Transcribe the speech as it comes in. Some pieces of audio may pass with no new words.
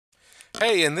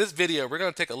Hey, in this video, we're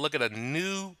going to take a look at a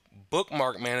new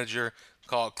bookmark manager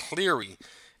called Qlearly.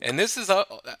 And this is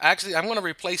actually, I'm going to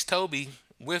replace Toby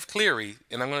with Qlearly,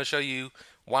 and I'm going to show you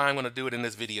why I'm going to do it in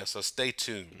this video. So stay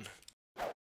tuned.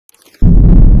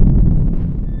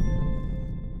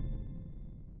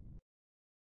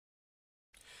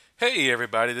 Hey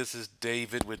everybody, this is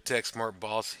David with TechSmart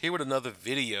Boss here with another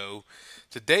video.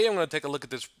 Today I'm going to take a look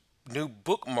at this new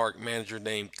bookmark manager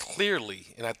named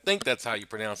Qlearly, and I think that's how you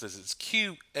pronounce this. It's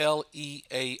Qlearly.com.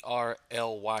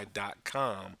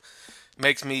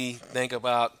 Makes me think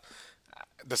about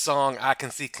the song I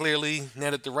Can See Clearly Now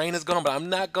That the Rain Is Gone, but I'm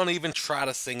not going to even try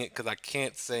to sing it because I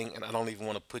can't sing and I don't even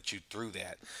want to put you through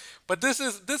that. But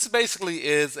this basically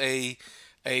is a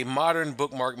modern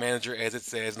bookmark manager, as it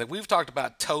says. Now, we've talked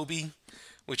about Toby,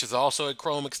 which is also a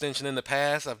Chrome extension in the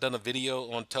past. I've done a video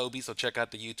on Toby, so check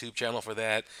out the YouTube channel for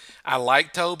that. I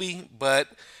like Toby, but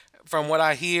from what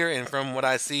I hear and from what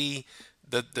I see,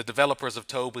 the developers of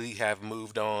Toby have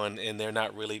moved on and they're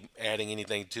not really adding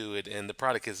anything to it. And the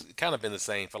product has kind of been the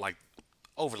same for like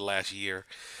over the last year.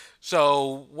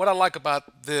 So what I like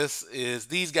about this is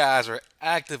these guys are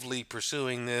actively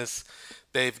pursuing this.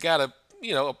 They've got a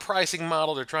pricing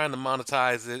model. They're trying to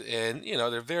monetize it, and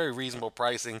they're very reasonable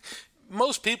pricing.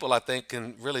 Most people, I think,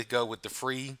 can really go with the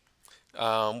free,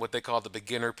 what they call the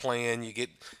beginner plan. You get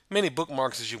many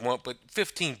bookmarks as you want, but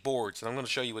 15 boards, and I'm going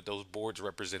to show you what those boards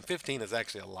represent. 15 is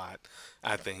actually a lot,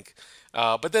 I think.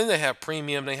 But then they have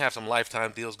premium. They have some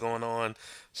lifetime deals going on.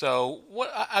 So what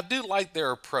I do like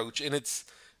their approach, and it's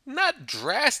not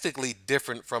drastically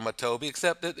different from a Toby,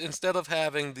 except that instead of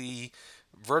having the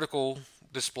vertical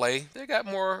display, they got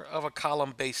more of a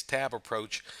column-based tab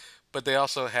approach, but they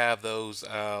also have those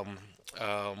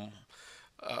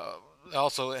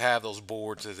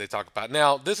boards as they talk about.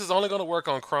 Now, this is only going to work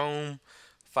on Chrome,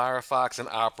 Firefox, and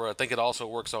Opera. I think it also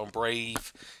works on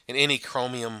Brave and any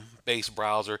Chromium-based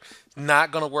browser.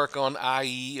 Not going to work on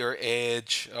IE or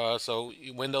Edge. So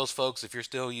Windows folks, if you're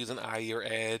still using IE or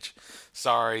Edge,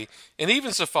 sorry. And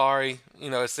even Safari,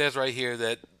 it says right here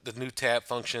that the new tab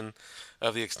function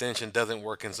of the extension doesn't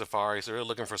work in Safari. So they're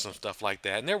looking for some stuff like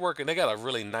that. And they got a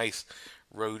really nice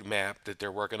roadmap that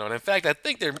they're working on. In fact, I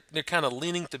think they're kind of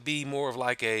leaning to be more of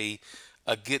like a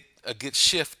Git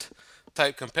shift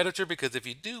type competitor, because if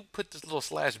you do put this little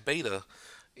 /beta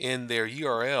in their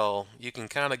URL, you can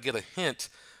kind of get a hint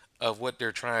of what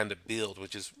they're trying to build,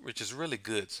 which is really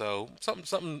good. So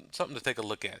something to take a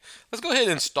look at. Let's go ahead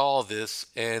and install this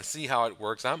and see how it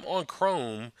works. I'm on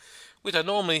Chrome, which I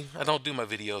don't do my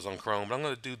videos on Chrome, but I'm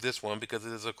going to do this one because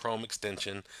it is a Chrome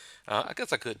extension. I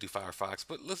guess I could do Firefox,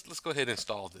 but let's go ahead and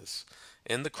install this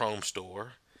in the Chrome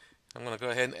store. I'm going to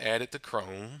go ahead and add it to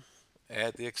Chrome,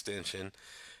 add the extension.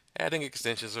 Adding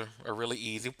extensions are really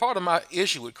easy. Part of my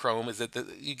issue with Chrome is that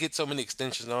you get so many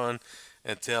extensions on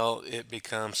until it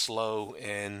becomes slow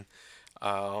and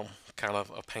kind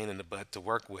of a pain in the butt to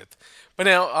work with. But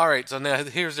now, all right, so now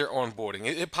here's their onboarding.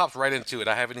 It pops right into it.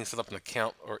 I haven't even set up an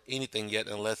account or anything yet,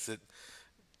 unless it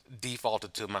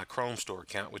defaulted to my Chrome store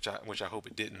account, which I hope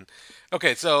it didn't.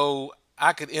 Okay, so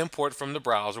I could import from the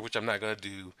browser, which I'm not going to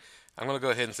do. I'm going to go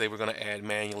ahead and say we're going to add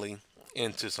manually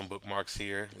into some bookmarks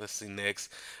here. Let's see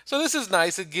next. So this is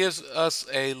nice. It gives us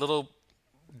a little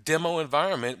demo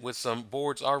environment with some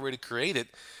boards already created,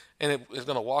 and it is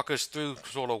going to walk us through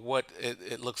sort of what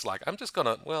it looks like. I'm just going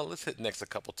to, well, let's hit next a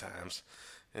couple times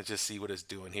and just see what it's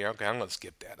doing here. Okay, I'm going to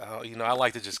skip that. I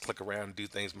like to just click around and do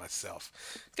things myself.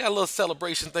 Got a little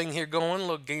celebration thing here going, a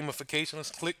little gamification.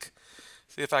 Let's click,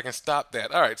 see if I can stop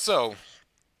that. All right, so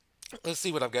let's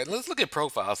see what I've got. Let's look at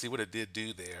profile, see what it did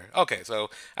do there. Okay, so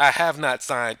I have not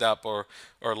signed up or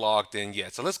logged in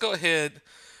yet. So let's go ahead,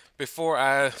 before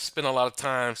I spend a lot of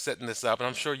time setting this up, and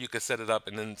I'm sure you could set it up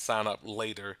and then sign up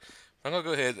later. I'm going to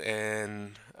go ahead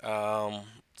and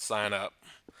sign up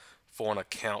for an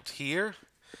account here.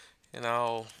 And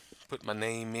I'll put my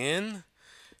name in.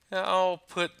 And I'll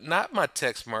put not my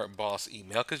TechSmart Boss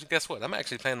email, because guess what? I'm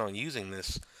actually planning on using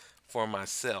this for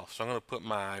myself. So I'm going to put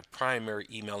my primary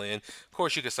email in. Of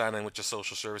course, you can sign in with your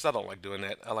social service. I don't like doing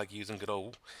that. I like using good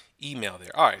old email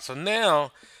there. All right, so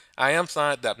now I am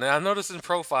signed up. Now I noticed in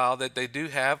profile that they do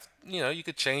have, you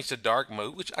could change to dark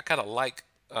mode, which I kind of like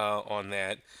on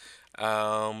that.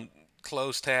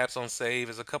 Close tabs on save.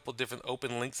 There's a couple different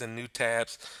open links and new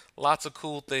tabs. Lots of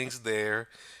cool things there.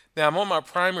 Now I'm on my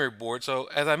primary board. So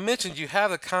as I mentioned, you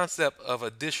have the concept of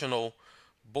additional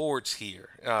boards here.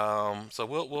 So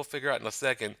we'll figure out in a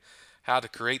second how to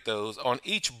create those. On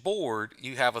each board,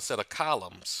 you have a set of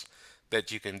columns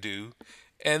that you can do.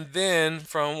 And then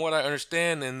from what I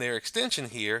understand in their extension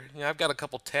here, I've got a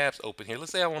couple tabs open here.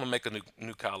 Let's say I want to make a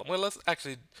new column. Well, let's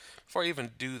actually, before I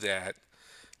even do that,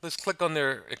 let's click on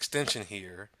their extension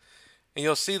here. And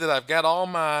you'll see that I've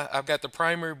got the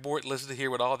primary board listed here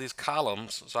with all these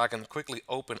columns, so I can quickly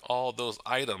open all those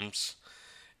items.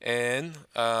 And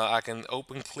I can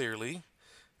open Qlearly.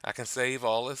 I can save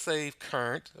all. Let's save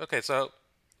current. Okay, so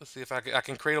let's see if I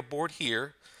can create a board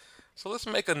here. So let's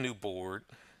make a new board.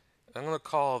 I'm going to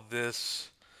call this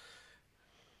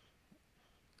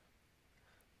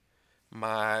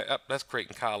that's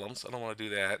creating columns. I don't want to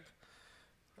do that.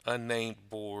 Unnamed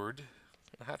board.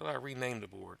 How do I rename the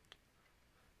board?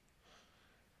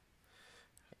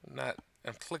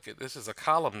 I'm clicking. This is a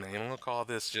column name. I'm going to call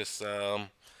this just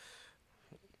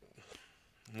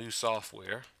new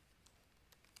software.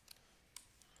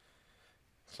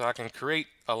 So I can create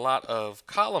a lot of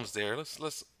columns there.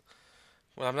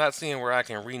 Well, I'm not seeing where I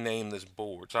can rename this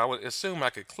board. So I would assume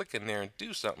I could click in there and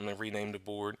do something to rename the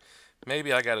board.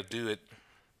 Maybe I got to do it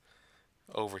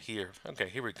over here. Okay,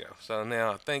 here we go. So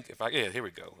now I think yeah, here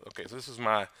we go. Okay, so this is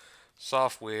my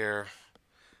software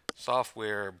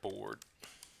board.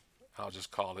 I'll just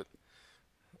call it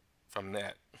from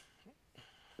that.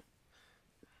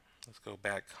 Let's go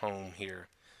back home here.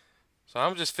 So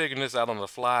I'm just figuring this out on the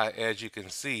fly, as you can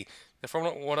see. And from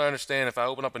what I understand, if I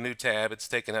open up a new tab, it's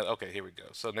taking that. Okay, here we go.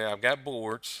 So now I've got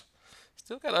boards.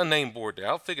 Still got unnamed board there.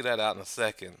 I'll figure that out in a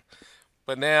second.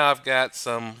 But now I've got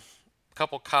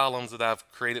couple columns that I've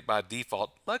created by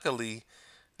default. Luckily,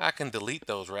 I can delete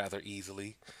those rather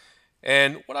easily.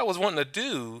 And what I was wanting to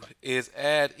do is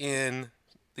add in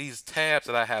these tabs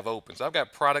that I have open. So I've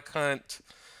got product hunt,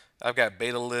 I've got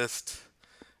beta list,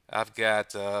 I've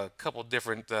got a couple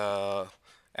different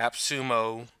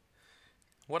AppSumo.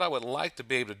 What I would like to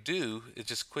be able to do is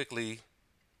just quickly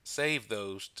save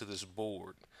those to this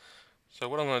board. So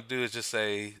what I'm going to do is just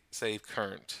say save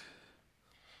current.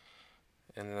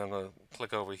 And then I'm going to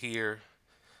click over here,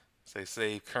 say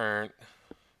save current.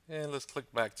 And let's click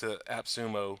back to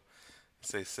AppSumo,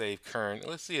 say save current.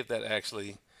 Let's see if that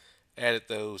actually added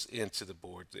those into the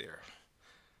board there.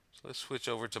 So let's switch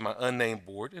over to my unnamed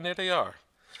board, and there they are.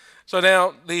 So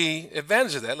now the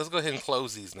advantage of that, let's go ahead and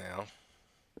close these now.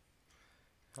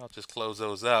 I'll just close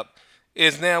those up.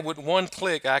 Is now with one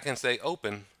click I can say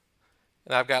open,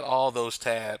 and I've got all those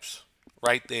tabs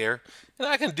right there, and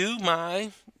I can do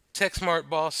my TechSmart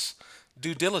Boss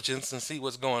due diligence and see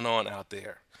what's going on out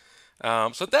there.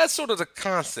 So that's sort of the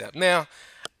concept. Now,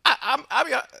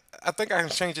 I think I can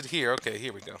change it here. Okay,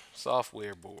 here we go.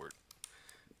 Software board.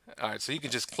 All right, so you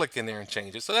can just click in there and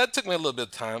change it. So that took me a little bit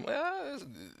of time.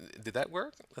 Did that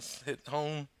work? Let's hit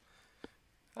home.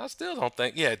 I still don't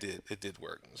think, yeah, it did. It did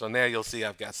work. So now you'll see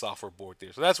I've got software board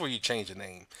there. So that's where you change the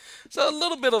name. So a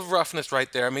little bit of roughness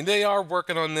right there. I mean, they are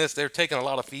working on this. They're taking a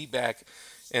lot of feedback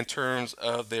in terms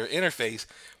of their interface,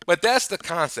 but that's the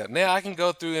concept. Now I can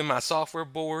go through in my software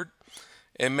board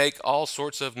and make all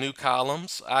sorts of new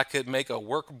columns. I could make a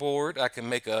work board. I can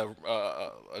make a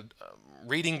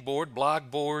reading board,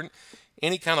 blog board,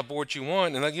 any kind of board you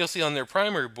want. And like you'll see on their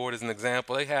primary board as an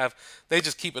example, they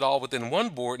just keep it all within one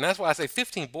board. And that's why I say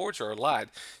 15 boards are a lot.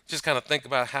 Just kind of think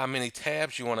about how many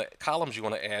tabs columns you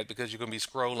want to add, because you're going to be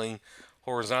scrolling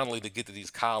horizontally to get to these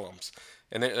columns.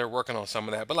 And they're working on some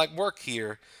of that. But like work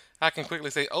here, I can quickly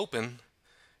say open,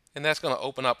 and that's going to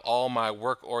open up all my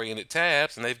work-oriented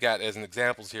tabs. And they've got, as an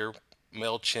examples here,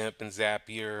 MailChimp and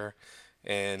Zapier,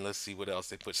 and let's see what else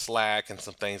they put, Slack and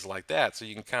some things like that. So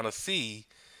you can kind of see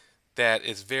that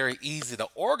it's very easy to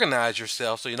organize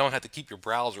yourself, so you don't have to keep your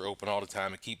browser open all the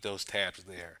time and keep those tabs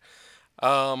there.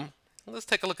 Let's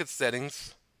take a look at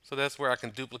settings. So that's where I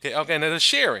can duplicate. Okay, now the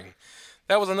sharing.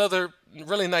 That was another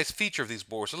really nice feature of these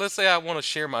boards. So let's say I want to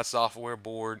share my software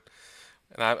board,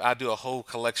 and I do a whole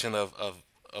collection of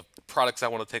products I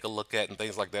want to take a look at and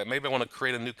things like that. Maybe I want to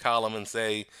create a new column and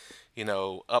say, you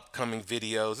know, upcoming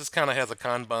videos. This kind of has a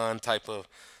Kanban type of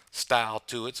style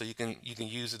to it, so you can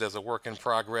use it as a work in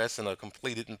progress and a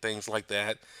completed and things like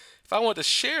that. If I want to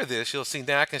share this, you'll see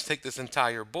now I can take this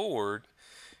entire board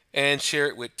and share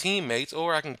it with teammates,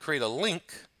 or I can create a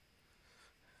link.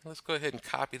 Let's go ahead and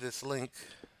copy this link,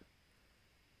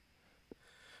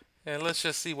 and let's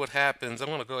just see what happens. I'm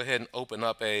going to go ahead and open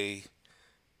up a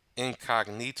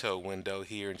incognito window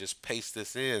here and just paste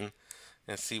this in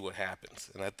and see what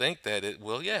happens. And I think that it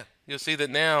will, yeah, you'll see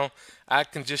that now I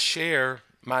can just share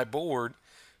my board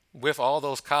with all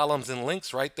those columns and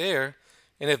links right there,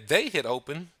 and if they hit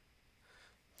open,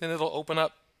 then it'll open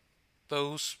up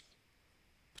those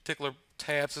particular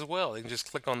tabs as well. You can just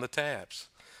click on the tabs.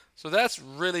 So that's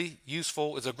really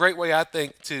useful. It's a great way, I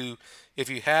think, to, if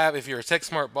you're a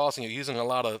TechSmart boss and you're using a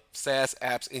lot of SaaS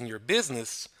apps in your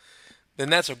business, then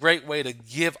that's a great way to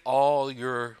give all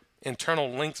your internal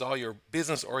links, all your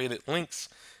business-oriented links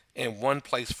in one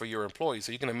place for your employees.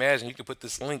 So you can imagine you could put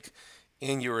this link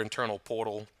in your internal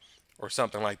portal or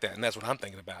something like that. And that's what I'm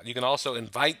thinking about. You can also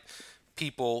invite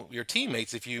people, your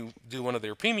teammates, if you do one of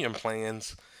their premium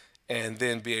plans, and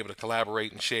then be able to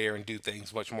collaborate and share and do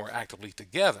things much more actively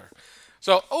together.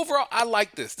 So overall, I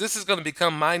like this. This is going to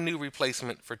become my new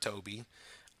replacement for Toby.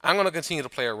 I'm going to continue to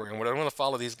play around with it. I'm going to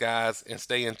follow these guys and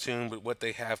stay in tune with what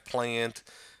they have planned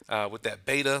with that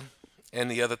beta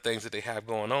and the other things that they have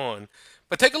going on.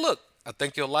 But take a look. I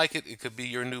think you'll like it. It could be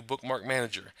your new bookmark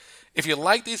manager. If you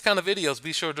like these kind of videos,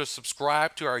 be sure to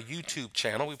subscribe to our YouTube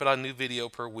channel. We put out a new video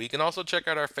per week. And also check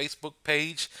out our Facebook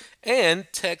page and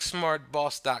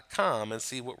techsmartboss.com and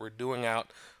see what we're doing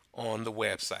out on the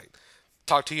website.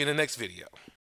 Talk to you in the next video.